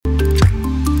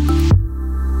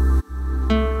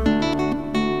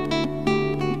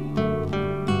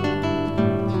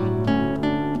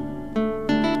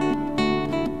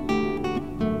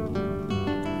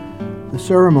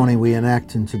ceremony we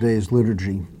enact in today's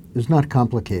liturgy is not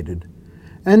complicated,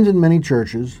 and in many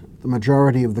churches, the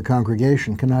majority of the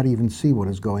congregation cannot even see what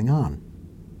is going on.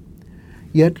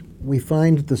 Yet, we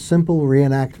find the simple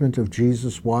reenactment of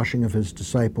Jesus' washing of his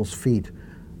disciples' feet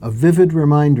a vivid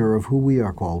reminder of who we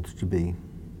are called to be.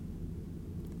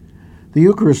 The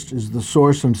Eucharist is the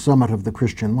source and summit of the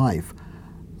Christian life.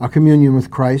 Our communion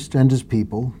with Christ and his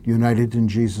people, united in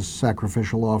Jesus'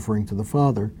 sacrificial offering to the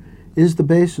Father, is the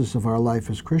basis of our life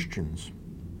as Christians.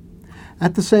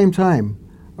 At the same time,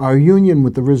 our union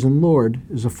with the risen Lord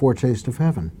is a foretaste of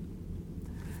heaven.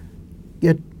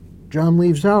 Yet, John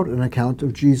leaves out an account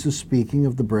of Jesus speaking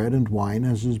of the bread and wine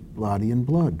as his body and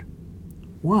blood.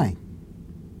 Why?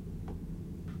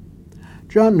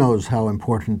 John knows how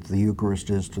important the Eucharist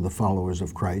is to the followers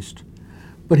of Christ,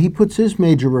 but he puts his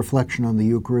major reflection on the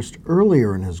Eucharist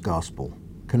earlier in his Gospel,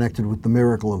 connected with the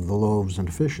miracle of the loaves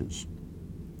and fishes.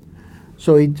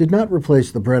 So he did not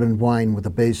replace the bread and wine with a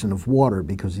basin of water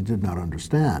because he did not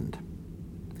understand.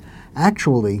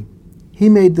 Actually, he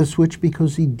made the switch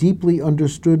because he deeply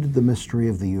understood the mystery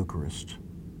of the Eucharist.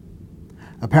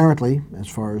 Apparently, as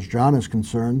far as John is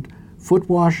concerned, foot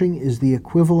washing is the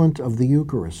equivalent of the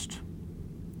Eucharist.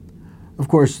 Of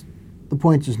course, the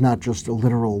point is not just a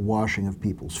literal washing of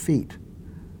people's feet.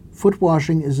 Foot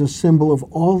washing is a symbol of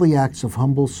all the acts of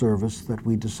humble service that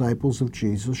we disciples of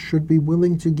Jesus should be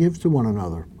willing to give to one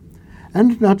another.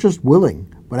 And not just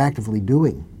willing, but actively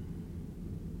doing.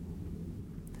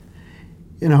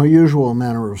 In our usual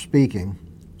manner of speaking,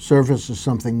 service is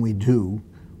something we do,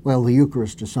 while the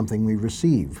Eucharist is something we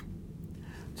receive.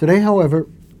 Today, however,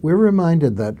 we're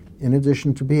reminded that, in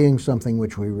addition to being something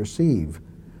which we receive,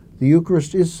 the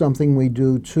Eucharist is something we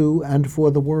do to and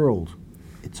for the world.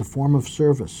 It's a form of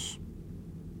service.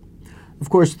 Of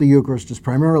course, the Eucharist is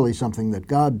primarily something that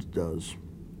God does.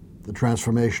 The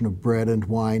transformation of bread and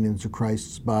wine into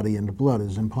Christ's body and blood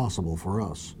is impossible for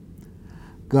us.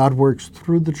 God works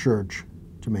through the Church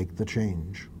to make the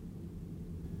change.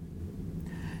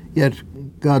 Yet,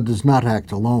 God does not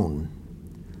act alone.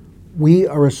 We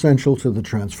are essential to the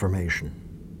transformation.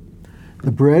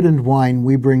 The bread and wine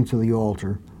we bring to the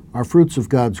altar are fruits of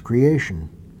God's creation,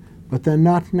 but they're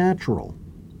not natural.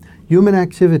 Human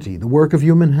activity, the work of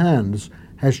human hands,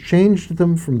 has changed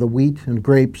them from the wheat and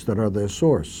grapes that are their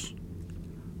source.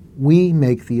 We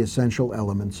make the essential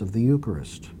elements of the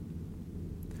Eucharist.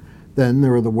 Then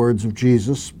there are the words of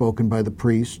Jesus spoken by the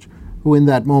priest, who in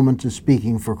that moment is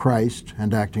speaking for Christ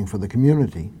and acting for the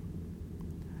community.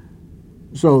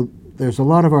 So there's a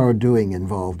lot of our doing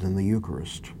involved in the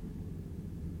Eucharist.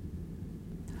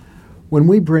 When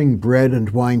we bring bread and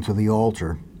wine to the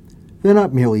altar, they're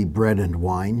not merely bread and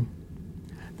wine.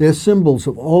 They're symbols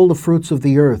of all the fruits of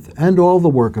the earth and all the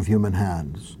work of human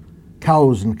hands.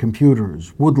 Cows and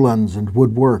computers, woodlands and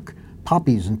woodwork,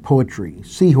 poppies and poetry,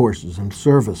 seahorses and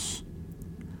service.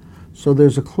 So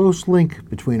there's a close link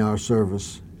between our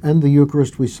service and the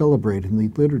Eucharist we celebrate in the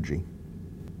liturgy.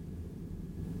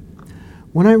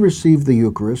 When I receive the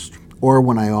Eucharist, or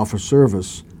when I offer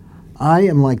service, I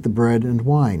am like the bread and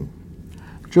wine.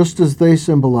 Just as they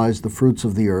symbolize the fruits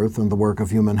of the earth and the work of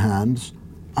human hands,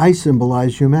 I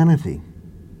symbolize humanity.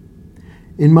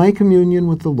 In my communion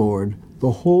with the Lord,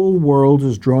 the whole world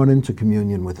is drawn into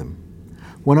communion with him.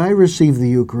 When I receive the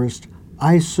Eucharist,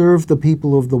 I serve the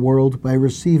people of the world by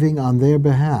receiving on their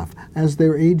behalf as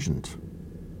their agent.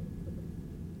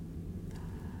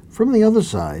 From the other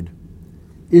side,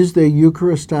 is there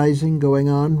Eucharistizing going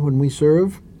on when we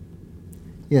serve?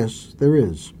 Yes, there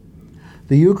is.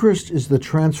 The Eucharist is the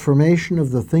transformation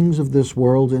of the things of this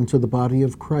world into the body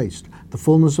of Christ, the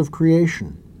fullness of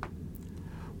creation.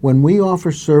 When we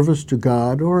offer service to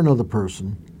God or another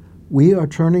person, we are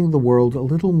turning the world a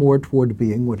little more toward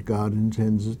being what God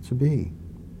intends it to be.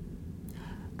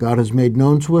 God has made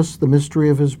known to us the mystery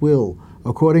of his will,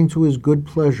 according to his good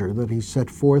pleasure that he set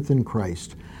forth in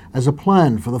Christ, as a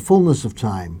plan for the fullness of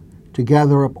time, to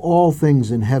gather up all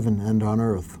things in heaven and on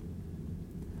earth.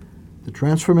 The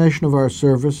transformation of our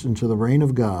service into the reign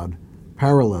of God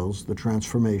parallels the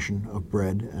transformation of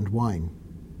bread and wine.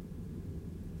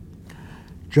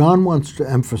 John wants to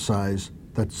emphasize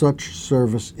that such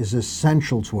service is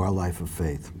essential to our life of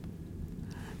faith.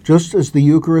 Just as the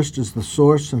Eucharist is the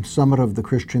source and summit of the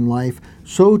Christian life,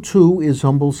 so too is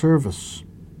humble service.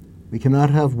 We cannot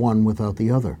have one without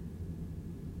the other.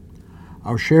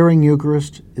 Our sharing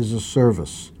Eucharist is a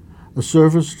service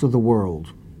to the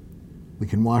world. We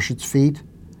can wash its feet,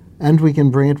 and we can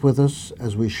bring it with us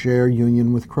as we share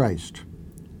union with Christ.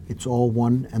 It's all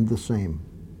one and the same.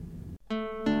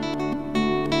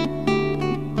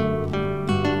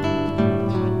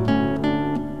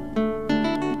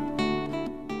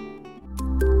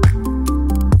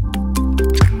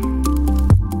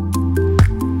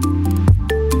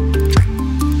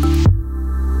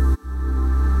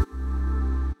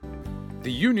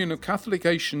 Catholic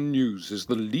Asian News is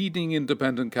the leading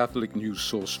independent Catholic news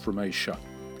source from Asia.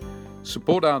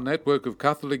 Support our network of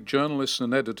Catholic journalists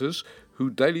and editors who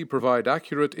daily provide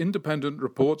accurate independent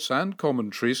reports and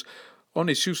commentaries on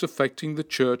issues affecting the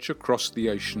Church across the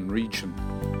Asian region.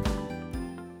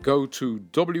 Go to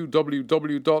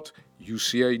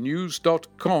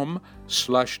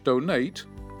www.ucanews.com/donate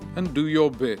and do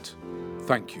your bit.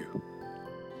 Thank you.